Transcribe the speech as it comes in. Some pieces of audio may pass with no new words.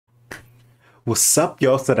What's up,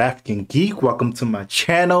 y'all? It's African Geek. Welcome to my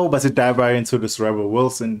channel. About to dive right into this Rebel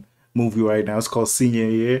Wilson movie right now. It's called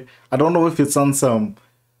Senior Year. I don't know if it's on some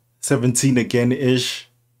 17 again-ish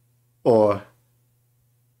or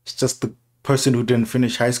it's just the person who didn't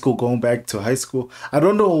finish high school going back to high school. I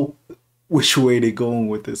don't know which way they're going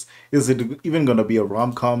with this. Is it even going to be a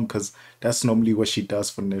rom-com? Because that's normally what she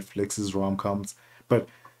does for Netflix is rom-coms. But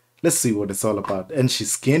let's see what it's all about. And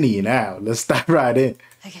she's skinny now. Let's dive right in.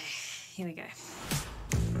 Okay, here we go.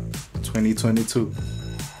 2022.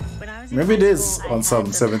 Maybe it is on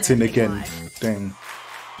some 17 again thing.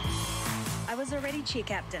 I was already cheer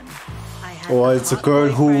captain. Or it's a girl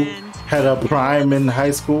who had a prime in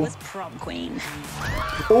high school. Was prom queen.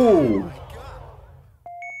 Oh,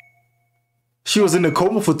 she was in a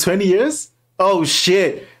coma for 20 years? Oh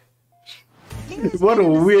shit. What a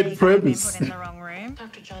weird premise. Put in the wrong room.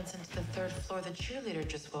 Dr. Johnson to the third floor. The cheerleader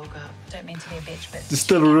just woke up. Don't mean to be a bitch, but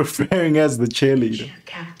Still referring as the cheerleader. Cheer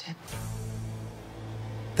captain.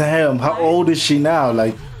 Damn, how old is she now?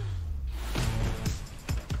 Like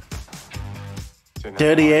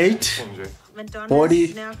 38? Madonna's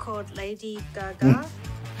 40? now called Lady Gaga.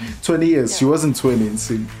 20 years. She wasn't 20 in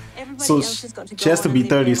scene. Everybody So else has got to she go has to on be and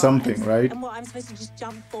live 30 their something, lives. right? And what, I'm supposed to just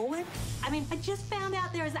jump forward? I mean, I just found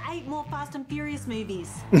out there is 8 more Fast and Furious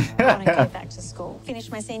movies. I want to go back to school. Finish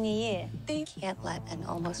my senior year. They can't let an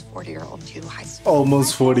almost 40-year-old do high school.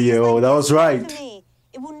 Almost 40-year-old. That was right.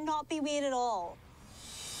 It will not be weird at all.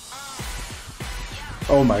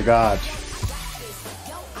 Oh my god.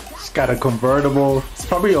 She's got a convertible. It's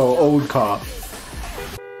probably an old car.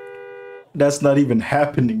 That's not even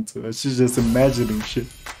happening to her. She's just imagining shit.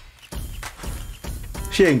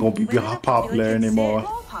 She ain't gonna be popular anymore.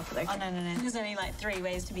 Popular. Oh, no. There's only like 3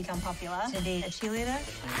 ways to become popular. To be a cheerleader,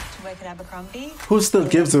 to work at Abercrombie. Who still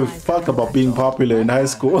gives a fuck about being popular in high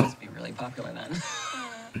school? Be really popular then.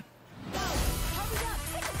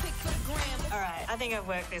 Alright, I think I've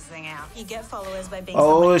worked this thing out. You get followers by being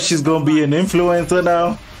Oh, she's gonna be an influencer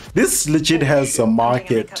now? This legit has a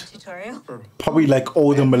market. Tutorial. Probably like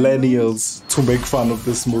older millennials to make fun of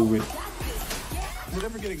this movie. Does it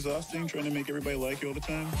ever get exhausting trying to make everybody like you all the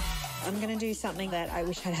time? I'm gonna do something that I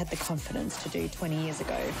wish I'd had the confidence to do 20 years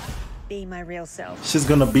ago. Be my real self. She's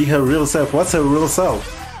gonna be her real self. What's her real self?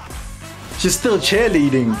 She's still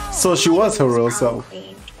cheerleading, so she was her real self.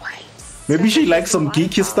 Maybe she likes some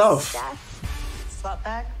geeky stuff.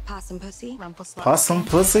 Slutbag, possum pussy, rumple slut. Possum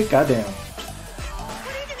pussy? Goddamn.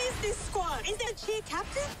 What even is this squad? Is there a cheer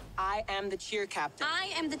captain? I am the cheer captain.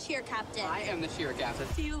 I am the cheer captain. I am the cheer captain.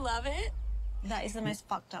 Do you love it? That is the most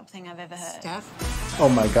fucked up thing I've ever heard. Steph? Oh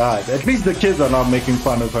my god. At least the kids are not making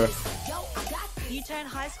fun of her. You turn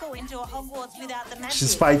high school into a Hogwarts without the magic.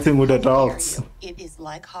 She's fighting with adults. It is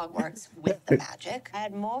like Hogwarts with the magic. I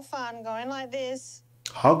had more fun going like this.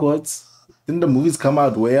 Hogwarts? Didn't the movies come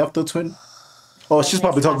out way after Twin? Oh, she's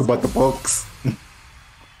probably talking about the books.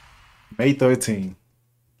 May 13.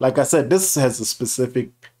 Like I said, this has a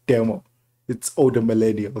specific demo. It's older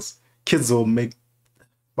millennials. Kids will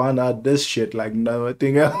find out this shit like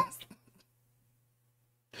nothing else.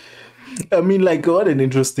 I mean, like, what an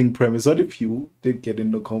interesting premise. What if you did get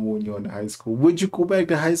into coma when you're in high school? Would you go back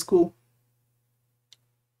to high school?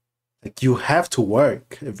 Like, you have to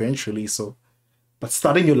work eventually, so. But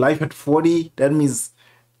starting your life at 40, that means,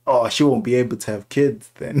 oh, she won't be able to have kids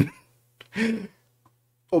then.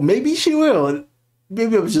 Or maybe she will.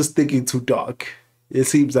 Maybe I'm just thinking too dark. It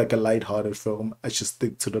seems like a light-hearted film. I should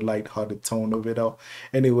stick to the light-hearted tone of it all.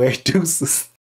 Anyway, deuces.